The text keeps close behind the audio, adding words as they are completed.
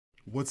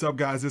What's up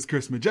guys, it's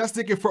Chris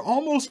Majestic, and for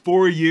almost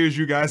 4 years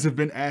you guys have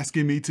been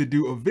asking me to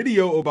do a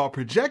video about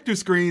projector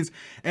screens,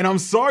 and I'm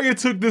sorry it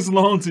took this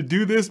long to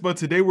do this, but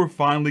today we're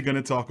finally going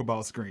to talk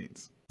about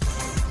screens.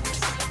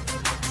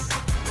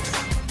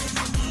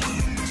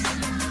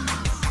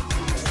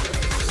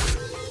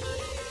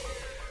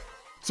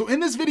 So in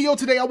this video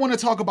today, I want to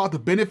talk about the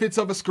benefits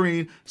of a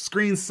screen,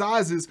 screen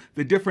sizes,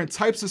 the different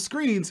types of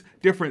screens,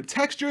 different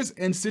textures,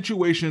 and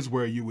situations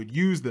where you would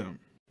use them.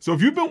 So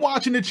if you've been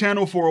watching the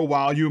channel for a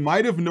while, you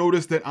might have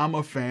noticed that I'm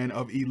a fan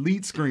of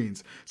Elite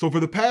screens. So for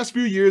the past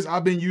few years,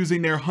 I've been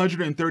using their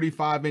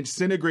 135-inch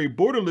centigrade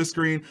borderless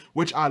screen,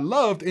 which I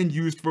loved and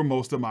used for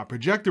most of my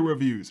projector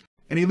reviews.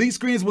 And Elite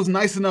Screens was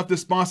nice enough to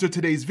sponsor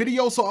today's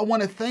video, so I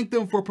want to thank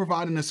them for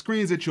providing the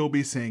screens that you'll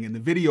be seeing in the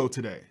video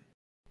today.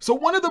 So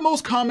one of the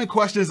most common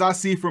questions I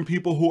see from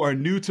people who are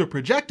new to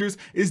projectors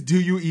is, do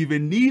you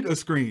even need a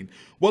screen?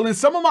 Well, in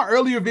some of my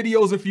earlier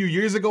videos a few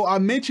years ago, I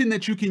mentioned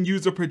that you can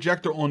use a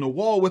projector on the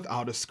wall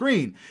without a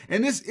screen.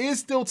 And this is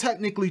still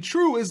technically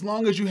true as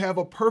long as you have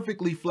a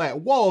perfectly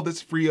flat wall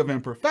that's free of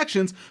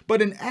imperfections,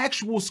 but an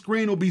actual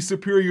screen will be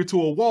superior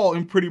to a wall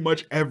in pretty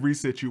much every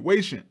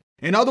situation.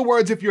 In other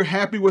words, if you're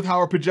happy with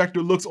how a projector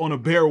looks on a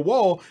bare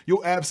wall,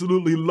 you'll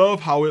absolutely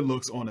love how it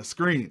looks on a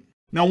screen.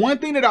 Now, one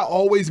thing that I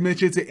always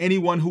mention to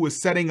anyone who is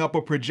setting up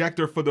a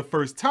projector for the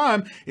first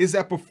time is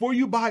that before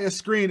you buy a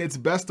screen, it's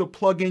best to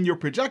plug in your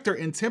projector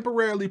and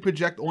temporarily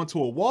project onto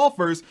a wall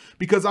first,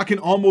 because I can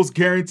almost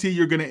guarantee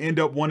you're going to end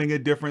up wanting a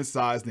different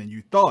size than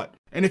you thought.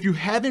 And if you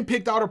haven't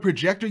picked out a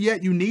projector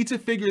yet, you need to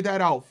figure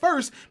that out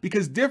first,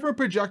 because different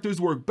projectors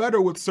work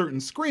better with certain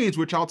screens,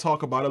 which I'll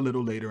talk about a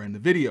little later in the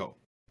video.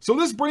 So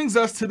this brings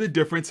us to the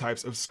different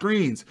types of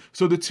screens.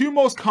 So the two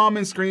most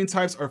common screen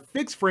types are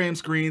fixed frame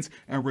screens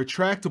and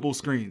retractable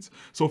screens.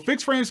 So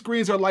fixed frame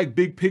screens are like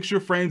big picture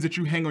frames that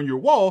you hang on your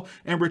wall,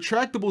 and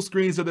retractable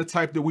screens are the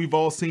type that we've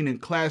all seen in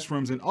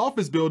classrooms and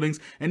office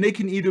buildings, and they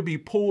can either be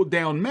pulled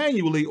down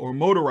manually or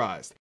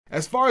motorized.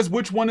 As far as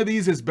which one of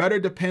these is better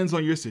depends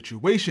on your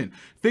situation.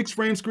 Fixed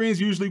frame screens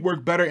usually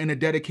work better in a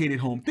dedicated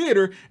home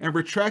theater, and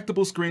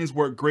retractable screens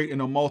work great in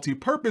a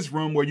multi-purpose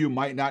room where you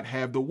might not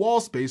have the wall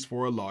space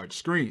for a large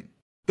screen.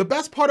 The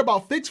best part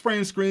about fixed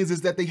frame screens is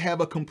that they have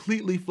a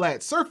completely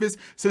flat surface,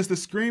 since the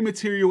screen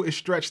material is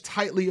stretched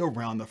tightly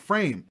around the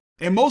frame.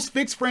 And most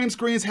fixed frame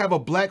screens have a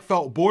black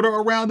felt border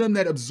around them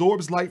that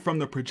absorbs light from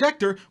the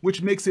projector,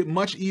 which makes it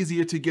much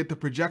easier to get the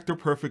projector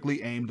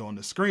perfectly aimed on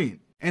the screen.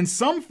 And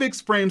some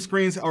fixed frame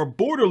screens are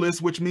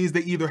borderless, which means they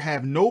either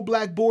have no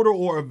black border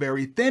or a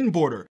very thin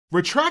border.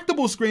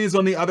 Retractable screens,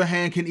 on the other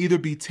hand, can either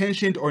be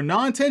tensioned or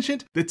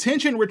non-tensioned. The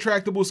tensioned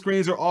retractable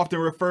screens are often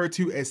referred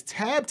to as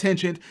tab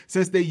tensioned,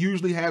 since they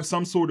usually have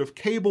some sort of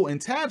cable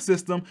and tab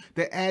system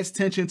that adds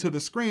tension to the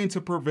screen to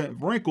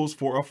prevent wrinkles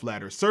for a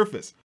flatter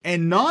surface.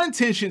 And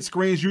non-tensioned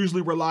screens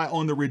usually rely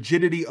on the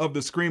rigidity of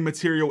the screen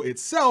material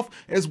itself,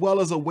 as well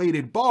as a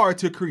weighted bar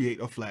to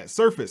create a flat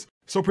surface.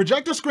 So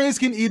projector screens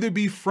can either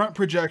be front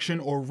projection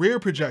or rear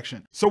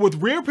projection. So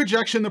with rear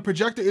projection, the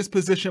projector is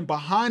positioned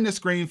behind the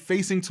screen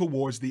facing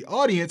towards the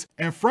audience,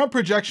 and front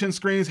projection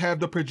screens have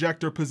the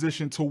projector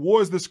positioned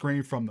towards the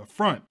screen from the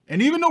front.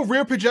 And even though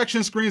rear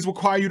projection screens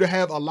require you to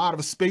have a lot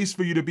of space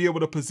for you to be able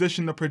to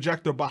position the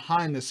projector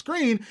behind the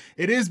screen,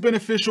 it is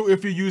beneficial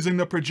if you're using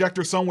the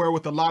projector somewhere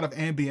with a lot of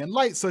ambient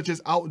light, such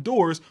as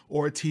outdoors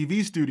or a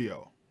TV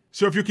studio.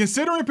 So if you're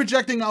considering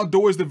projecting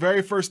outdoors, the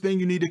very first thing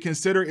you need to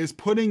consider is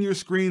putting your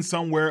screen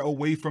somewhere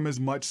away from as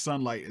much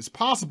sunlight as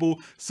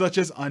possible, such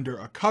as under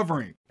a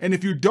covering. And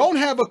if you don't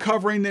have a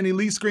covering, then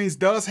Elite Screens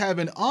does have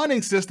an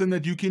awning system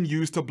that you can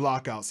use to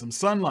block out some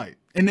sunlight.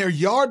 And their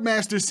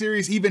Yardmaster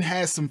series even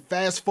has some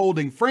fast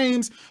folding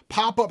frames,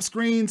 pop-up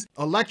screens,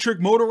 electric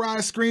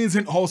motorized screens,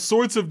 and all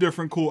sorts of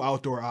different cool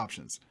outdoor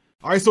options.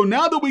 All right, so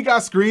now that we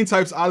got screen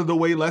types out of the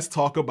way, let's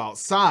talk about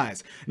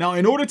size. Now,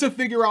 in order to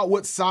figure out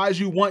what size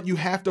you want, you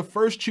have to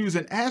first choose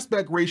an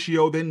aspect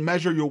ratio, then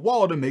measure your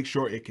wall to make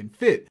sure it can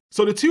fit.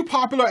 So the two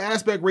popular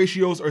aspect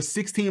ratios are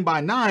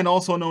 16:9,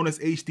 also known as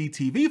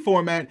HDTV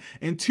format,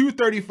 and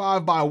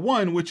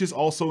 235:1, which is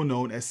also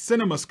known as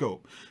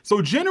CinemaScope.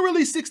 So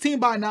generally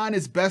 16:9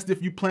 is best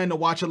if you plan to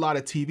watch a lot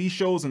of TV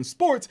shows and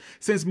sports,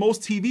 since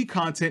most TV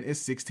content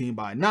is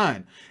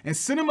 16:9. And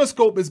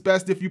CinemaScope is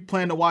best if you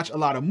plan to watch a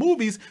lot of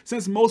movies,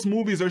 since most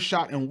movies are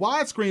shot in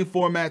widescreen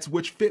formats,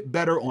 which fit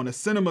better on a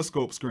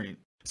CinemaScope screen.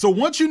 So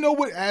once you know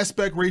what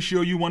aspect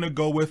ratio you want to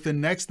go with, the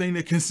next thing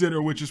to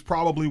consider, which is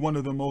probably one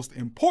of the most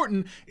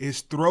important,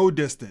 is throw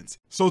distance.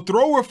 So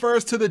throw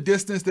refers to the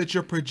distance that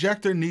your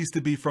projector needs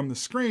to be from the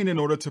screen in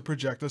order to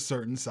project a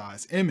certain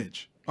size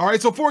image. All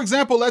right, so for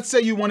example, let's say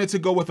you wanted to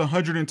go with a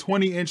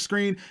 120-inch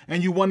screen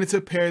and you wanted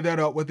to pair that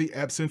up with the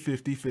Epson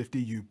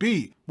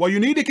 5050UB. Well, you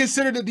need to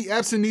consider that the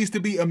Epson needs to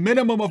be a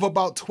minimum of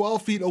about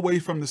 12 feet away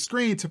from the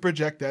screen to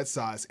project that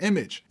size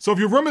image. So if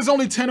your room is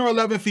only 10 or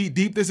 11 feet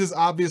deep, this is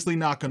obviously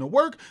not going to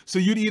work, so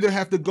you'd either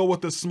have to go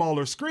with a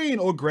smaller screen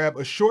or grab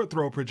a short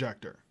throw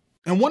projector.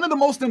 And one of the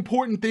most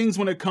important things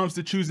when it comes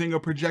to choosing a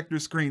projector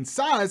screen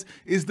size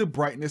is the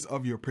brightness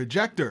of your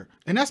projector.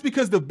 And that's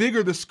because the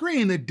bigger the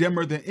screen, the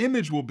dimmer the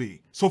image will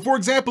be. So for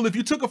example, if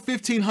you took a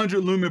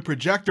 1500 lumen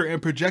projector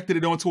and projected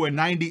it onto a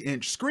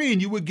 90-inch screen,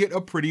 you would get a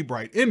pretty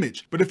bright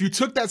image. But if you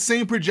took that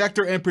same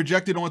projector and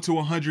projected onto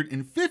a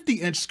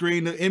 150-inch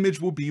screen, the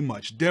image will be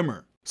much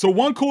dimmer. So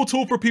one cool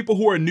tool for people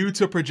who are new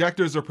to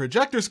projectors or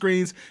projector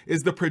screens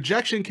is the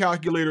projection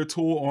calculator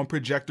tool on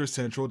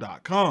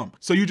projectorcentral.com.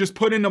 So you just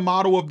put in the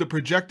model of the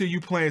projector you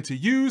plan to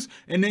use,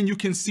 and then you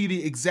can see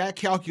the exact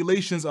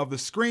calculations of the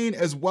screen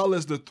as well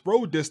as the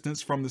throw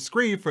distance from the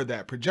screen for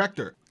that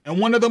projector. And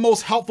one of the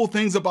most helpful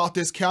things about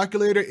this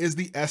calculator is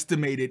the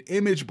estimated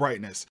image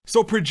brightness.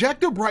 So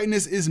projector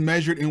brightness is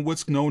measured in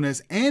what's known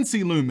as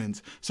ANSI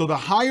lumens. So the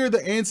higher the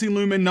ANSI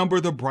lumen number,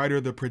 the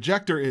brighter the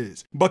projector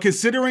is. But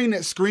considering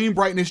that screen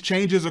brightness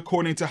changes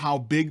according to how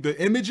big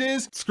the image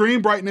is,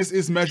 screen brightness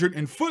is measured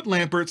in foot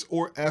lamperts,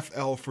 or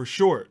FL for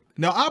short.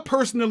 Now, I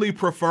personally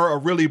prefer a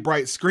really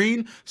bright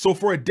screen, so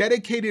for a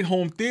dedicated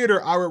home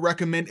theater, I would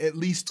recommend at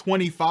least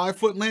 25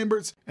 foot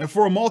lamperts, and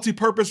for a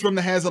multi-purpose room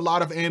that has a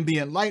lot of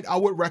ambient light, I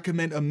would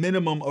recommend a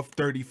minimum of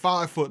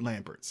 35 foot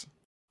lamperts.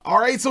 All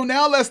right, so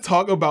now let's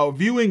talk about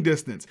viewing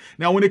distance.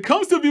 Now, when it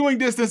comes to viewing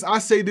distance, I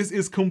say this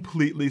is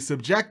completely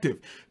subjective.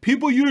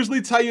 People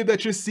usually tell you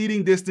that your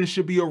seating distance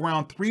should be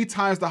around 3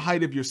 times the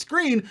height of your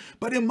screen,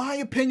 but in my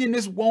opinion,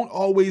 this won't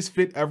always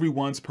fit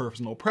everyone's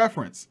personal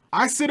preference.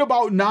 I sit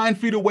about 9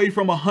 feet away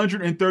from a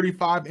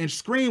 135-inch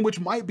screen,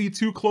 which might be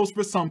too close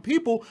for some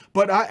people,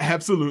 but I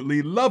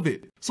absolutely love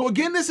it. So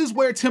again, this is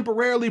where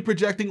temporarily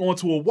projecting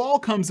onto a wall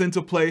comes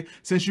into play,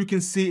 since you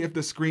can see if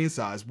the screen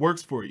size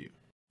works for you.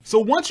 So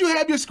once you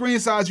have your screen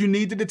size, you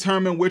need to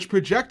determine which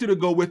projector to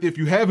go with if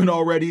you haven't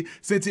already,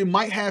 since it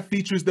might have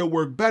features that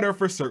work better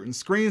for certain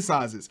screen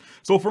sizes.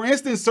 So for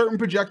instance, certain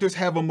projectors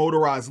have a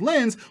motorized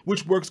lens,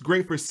 which works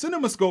great for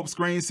CinemaScope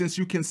screens since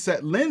you can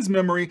set lens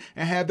memory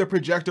and have the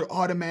projector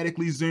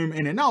automatically zoom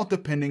in and out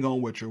depending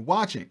on what you're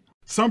watching.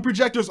 Some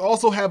projectors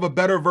also have a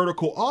better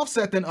vertical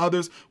offset than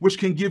others, which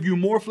can give you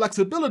more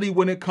flexibility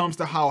when it comes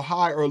to how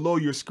high or low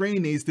your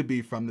screen needs to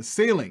be from the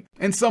ceiling.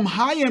 And some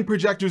high-end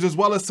projectors, as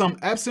well as some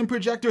Epson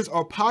projectors,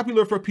 are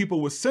popular for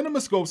people with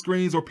CinemaScope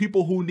screens or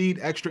people who need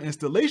extra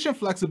installation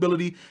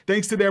flexibility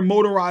thanks to their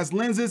motorized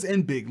lenses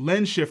and big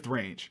lens shift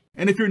range.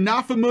 And if you're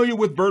not familiar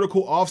with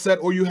vertical offset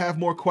or you have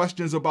more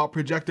questions about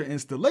projector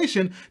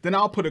installation, then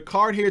I'll put a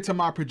card here to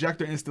my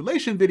projector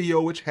installation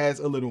video, which has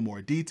a little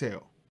more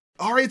detail.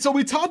 All right, so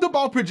we talked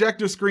about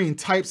projector screen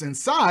types and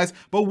size,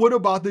 but what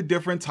about the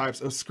different types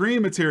of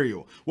screen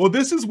material? Well,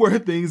 this is where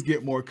things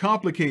get more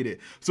complicated.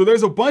 So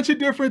there's a bunch of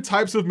different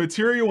types of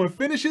material and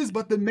finishes,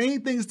 but the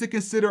main things to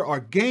consider are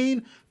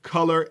gain,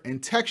 color,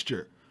 and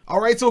texture. All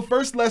right, so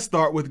first let's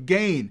start with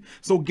gain.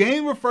 So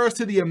gain refers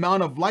to the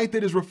amount of light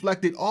that is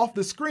reflected off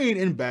the screen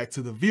and back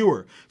to the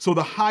viewer. So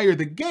the higher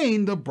the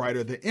gain, the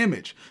brighter the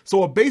image.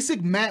 So a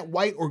basic matte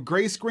white or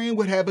gray screen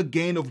would have a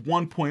gain of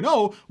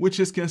 1.0, which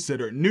is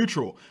considered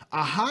neutral.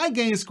 A high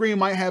gain screen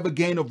might have a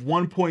gain of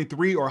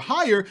 1.3 or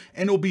higher,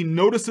 and it'll be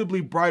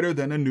noticeably brighter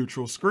than a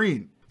neutral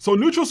screen. So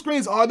neutral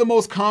screens are the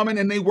most common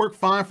and they work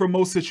fine for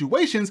most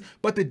situations,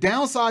 but the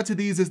downside to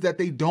these is that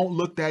they don't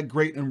look that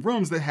great in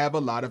rooms that have a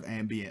lot of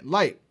ambient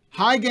light.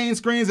 High gain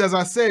screens, as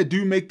I said,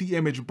 do make the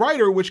image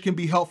brighter, which can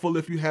be helpful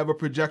if you have a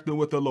projector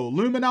with a low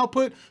lumen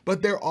output,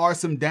 but there are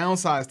some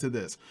downsides to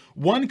this.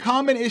 One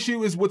common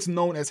issue is what's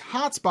known as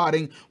hot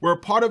spotting, where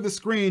part of the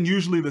screen,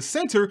 usually the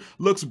center,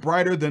 looks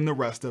brighter than the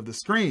rest of the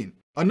screen.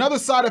 Another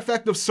side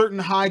effect of certain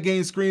high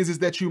gain screens is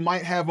that you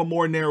might have a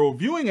more narrow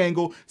viewing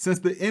angle, since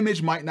the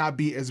image might not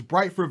be as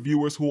bright for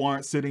viewers who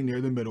aren't sitting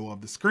near the middle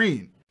of the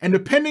screen. And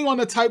depending on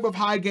the type of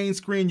high gain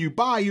screen you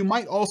buy, you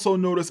might also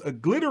notice a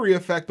glittery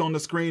effect on the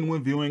screen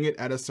when viewing it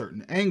at a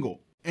certain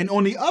angle. And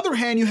on the other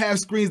hand, you have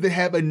screens that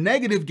have a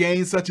negative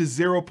gain such as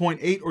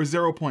 0.8 or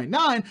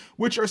 0.9,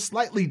 which are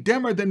slightly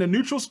dimmer than the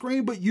neutral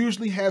screen, but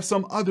usually have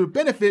some other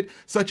benefit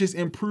such as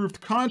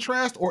improved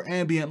contrast or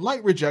ambient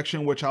light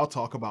rejection, which I'll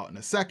talk about in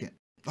a second.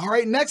 All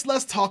right, next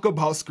let's talk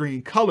about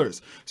screen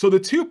colors. So the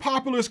two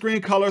popular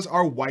screen colors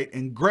are white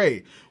and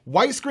gray.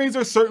 White screens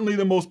are certainly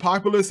the most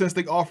popular since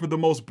they offer the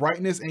most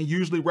brightness and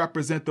usually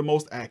represent the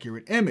most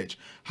accurate image.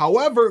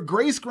 However,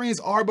 gray screens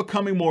are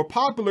becoming more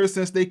popular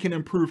since they can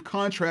improve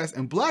contrast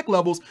and black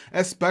levels,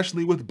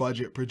 especially with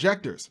budget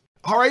projectors.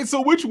 All right,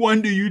 so which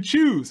one do you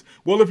choose?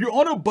 Well, if you're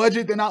on a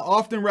budget, then I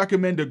often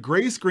recommend a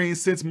gray screen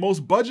since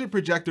most budget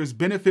projectors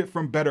benefit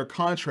from better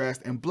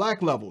contrast and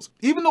black levels.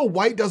 Even though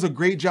white does a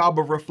great job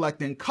of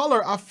reflecting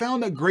color, I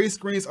found that gray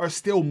screens are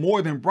still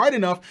more than bright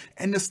enough,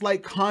 and the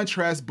slight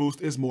contrast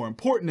boost is more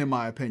important in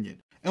my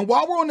opinion. And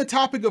while we're on the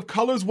topic of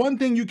colors, one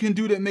thing you can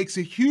do that makes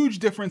a huge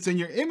difference in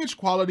your image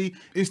quality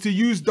is to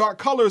use dark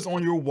colors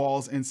on your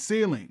walls and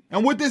ceiling.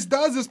 And what this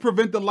does is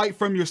prevent the light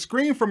from your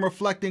screen from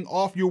reflecting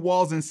off your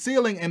walls and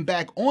ceiling and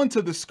back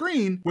onto the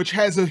screen, which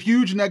has a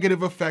huge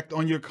negative effect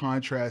on your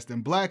contrast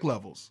and black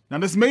levels. Now,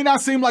 this may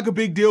not seem like a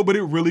big deal, but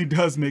it really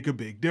does make a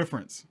big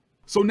difference.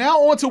 So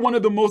now on to one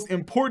of the most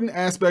important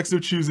aspects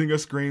of choosing a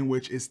screen,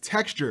 which is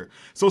texture.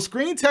 So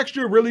screen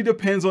texture really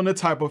depends on the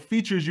type of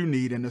features you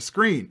need in the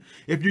screen.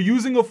 If you're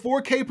using a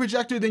 4K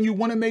projector, then you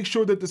want to make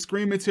sure that the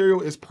screen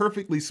material is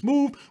perfectly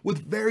smooth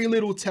with very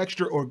little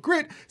texture or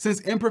grit, since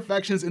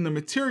imperfections in the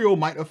material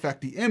might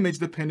affect the image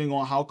depending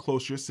on how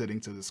close you're sitting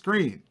to the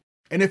screen.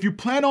 And if you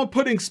plan on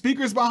putting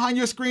speakers behind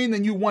your screen,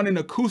 then you want an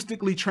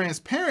acoustically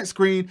transparent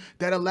screen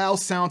that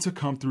allows sound to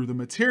come through the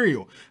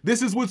material.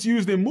 This is what's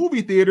used in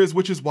movie theaters,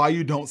 which is why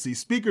you don't see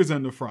speakers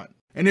in the front.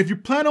 And if you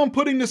plan on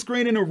putting the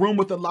screen in a room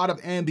with a lot of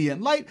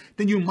ambient light,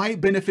 then you might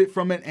benefit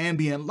from an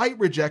ambient light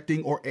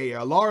rejecting or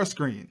ALR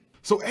screen.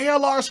 So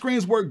ALR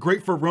screens work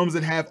great for rooms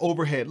that have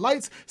overhead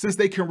lights, since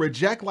they can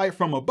reject light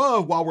from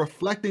above while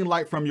reflecting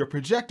light from your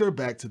projector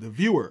back to the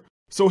viewer.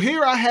 So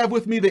here I have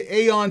with me the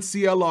AEON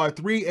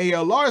CLR3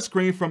 ALR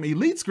screen from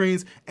Elite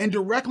Screens, and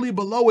directly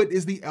below it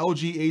is the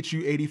LG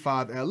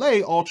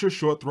HU85LA Ultra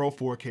Short Throw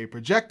 4K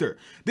projector.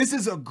 This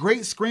is a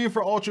great screen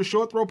for ultra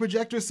short throw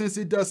projectors since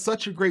it does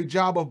such a great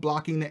job of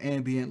blocking the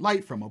ambient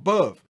light from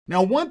above.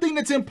 Now, one thing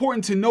that's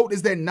important to note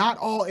is that not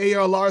all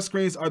ALR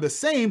screens are the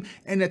same,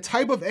 and the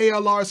type of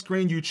ALR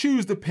screen you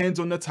choose depends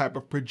on the type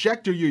of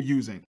projector you're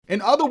using.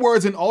 In other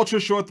words, an ultra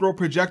short throw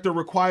projector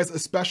requires a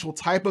special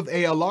type of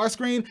ALR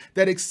screen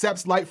that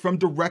accepts light from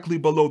directly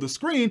below the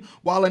screen,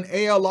 while an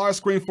ALR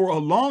screen for a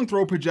long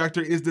throw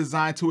projector is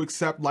designed to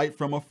accept light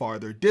from a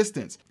farther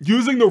distance.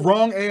 Using the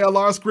wrong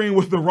ALR screen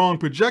with the wrong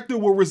projector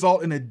will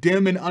result in a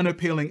dim and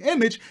unappealing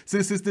image,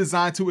 since it's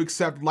designed to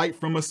accept light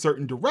from a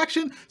certain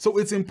direction, so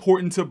it's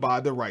important to buy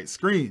the right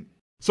screen.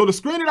 So the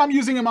screen that I'm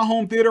using in my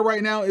home theater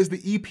right now is the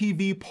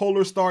EPV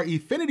Polarstar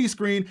Efinity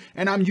screen,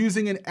 and I'm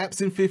using an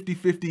Epson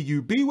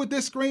 5050UB with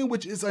this screen,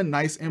 which is a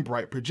nice and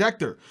bright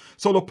projector.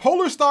 So the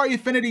Polarstar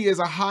Efinity is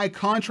a high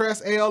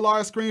contrast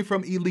ALR screen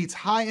from Elite's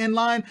high-end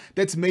line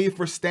that's made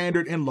for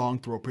standard and long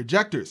throw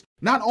projectors.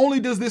 Not only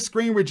does this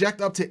screen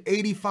reject up to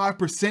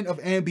 85% of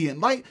ambient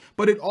light,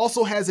 but it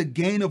also has a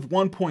gain of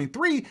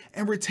 1.3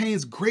 and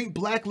retains great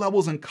black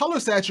levels and color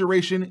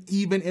saturation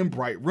even in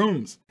bright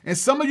rooms. And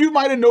some of you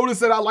might have noticed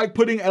that I like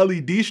putting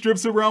LED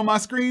strips around my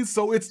screens,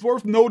 so it's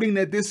worth noting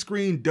that this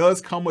screen does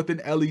come with an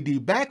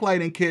LED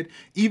backlighting kit,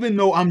 even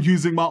though I'm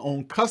using my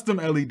own custom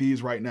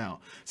LEDs right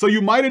now. So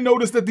you might have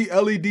noticed that the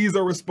LEDs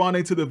are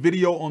responding to the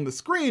video on the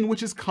screen,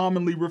 which is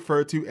commonly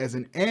referred to as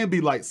an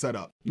ambilight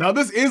setup. Now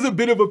this is a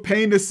bit of a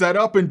pain to set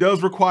up and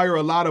does require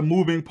a lot of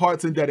moving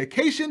parts and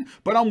dedication,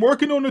 but I'm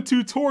working on a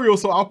tutorial,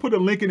 so I'll put a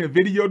link in the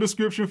video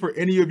description for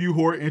any of you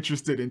who are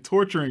interested in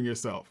torturing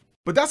yourself.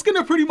 But that's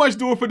gonna pretty much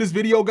do it for this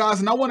video, guys,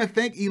 and I wanna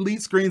thank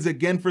Elite Screens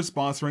again for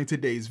sponsoring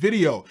today's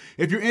video.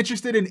 If you're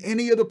interested in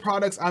any of the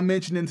products I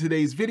mentioned in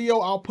today's video,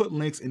 I'll put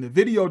links in the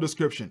video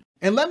description.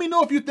 And let me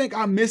know if you think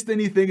I missed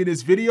anything in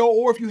this video,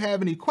 or if you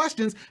have any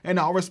questions, and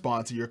I'll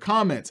respond to your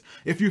comments.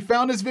 If you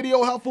found this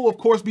video helpful, of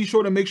course, be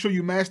sure to make sure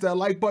you mash that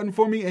like button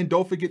for me, and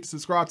don't forget to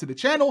subscribe to the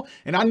channel.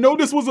 And I know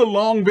this was a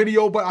long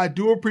video, but I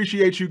do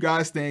appreciate you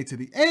guys staying to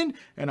the end,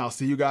 and I'll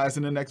see you guys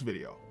in the next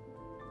video.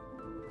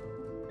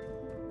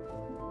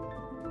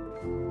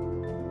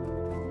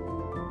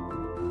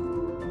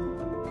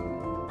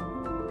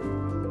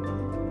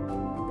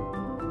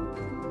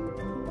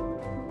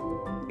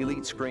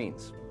 Elite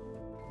Screens.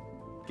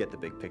 Get the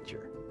big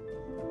picture.